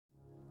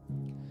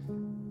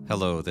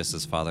Hello, this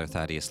is Father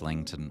Thaddeus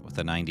Langton with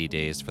the 90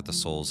 Days for the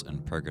Souls in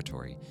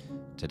Purgatory.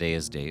 Today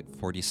is day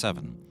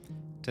 47.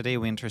 Today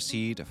we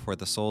intercede for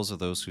the souls of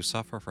those who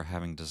suffer for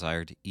having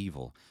desired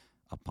evil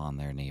upon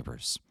their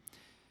neighbors.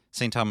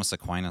 St. Thomas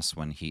Aquinas,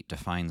 when he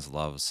defines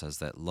love, says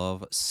that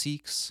love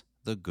seeks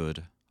the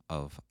good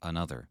of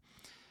another.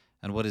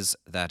 And what is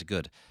that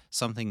good?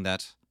 Something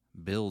that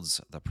builds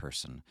the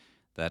person,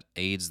 that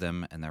aids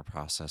them in their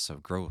process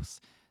of growth,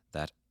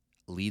 that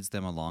leads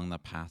them along the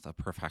path of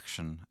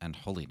perfection and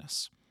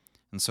holiness.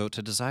 And so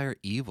to desire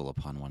evil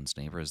upon one's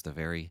neighbor is the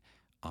very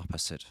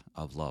opposite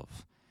of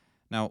love.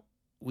 Now,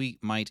 we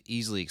might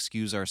easily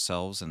excuse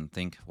ourselves and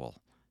think,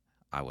 well,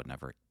 I would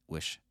never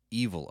wish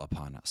evil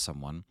upon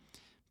someone.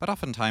 But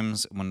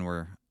oftentimes when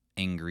we're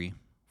angry,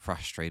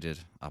 frustrated,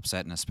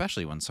 upset, and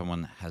especially when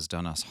someone has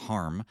done us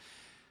harm,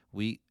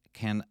 we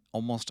can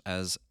almost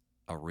as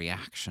a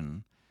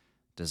reaction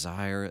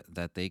desire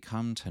that they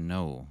come to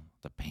know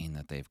the pain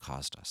that they've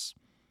caused us.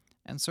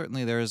 And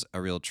certainly there is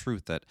a real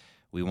truth that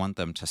we want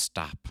them to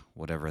stop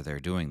whatever they're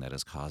doing that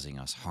is causing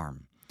us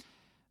harm.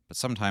 But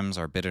sometimes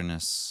our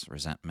bitterness,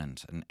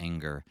 resentment, and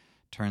anger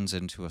turns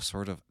into a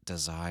sort of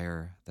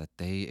desire that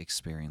they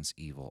experience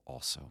evil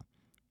also,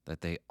 that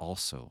they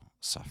also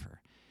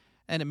suffer.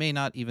 And it may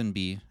not even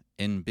be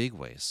in big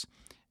ways.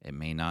 It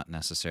may not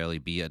necessarily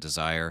be a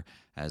desire,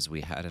 as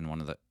we had in one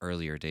of the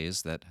earlier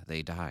days, that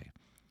they die.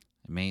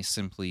 It may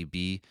simply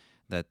be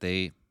that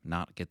they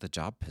not get the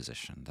job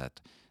position that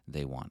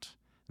they want,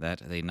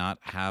 that they not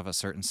have a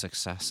certain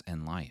success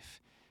in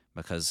life,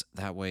 because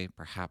that way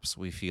perhaps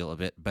we feel a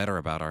bit better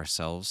about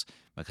ourselves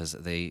because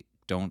they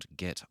don't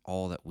get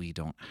all that we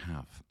don't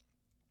have.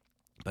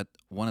 But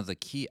one of the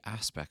key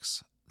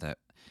aspects that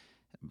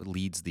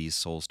leads these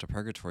souls to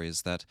purgatory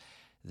is that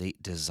they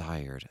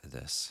desired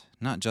this,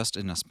 not just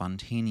in a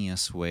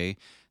spontaneous way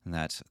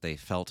that they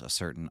felt a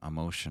certain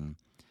emotion,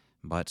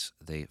 but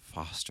they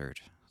fostered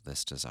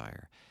this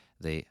desire.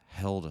 They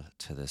held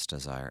to this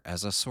desire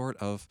as a sort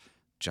of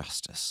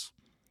justice.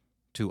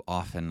 Too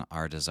often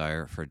our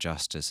desire for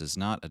justice is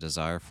not a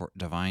desire for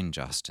divine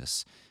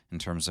justice in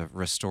terms of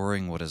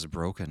restoring what is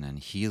broken and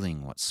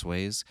healing what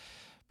sways,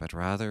 but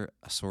rather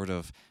a sort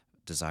of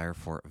desire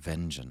for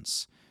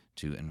vengeance,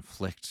 to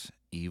inflict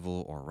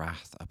evil or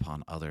wrath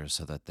upon others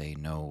so that they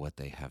know what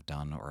they have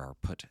done or are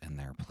put in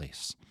their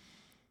place.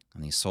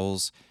 And these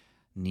souls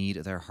need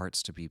their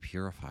hearts to be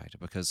purified,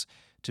 because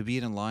to be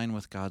in line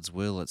with God's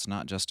will, it's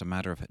not just a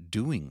matter of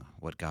doing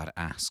what God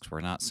asks.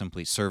 We're not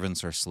simply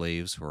servants or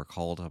slaves who are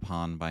called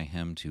upon by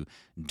Him to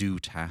do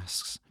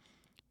tasks.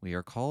 We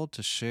are called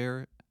to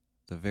share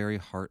the very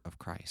heart of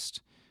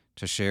Christ,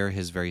 to share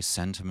His very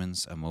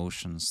sentiments,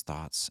 emotions,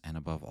 thoughts, and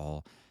above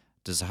all,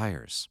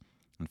 desires.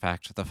 In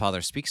fact, the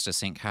Father speaks to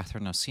St.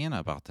 Catherine of Siena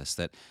about this,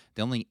 that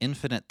the only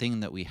infinite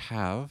thing that we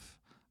have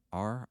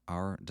are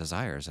our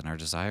desires, and our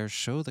desires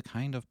show the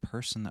kind of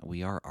person that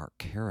we are, our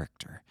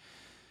character.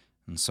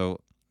 And so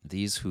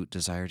these who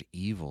desired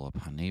evil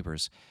upon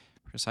neighbors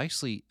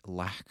precisely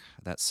lack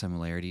that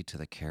similarity to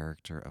the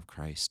character of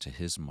Christ, to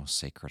His most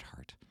sacred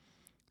heart.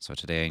 So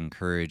today I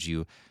encourage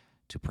you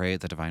to pray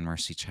at the Divine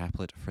Mercy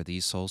Chaplet for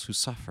these souls who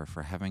suffer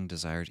for having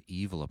desired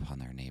evil upon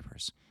their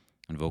neighbors,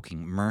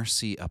 invoking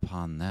mercy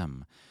upon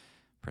them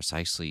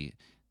precisely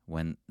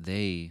when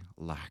they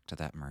lacked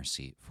that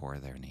mercy for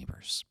their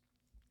neighbors.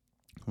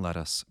 Let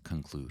us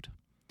conclude.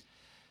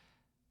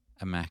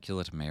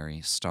 Immaculate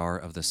Mary, Star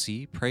of the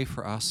Sea, pray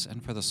for us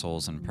and for the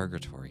souls in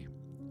purgatory.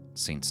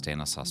 Saint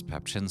Stanislas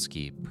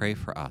Papczynski, pray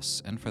for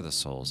us and for the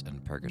souls in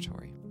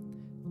purgatory.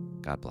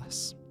 God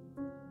bless.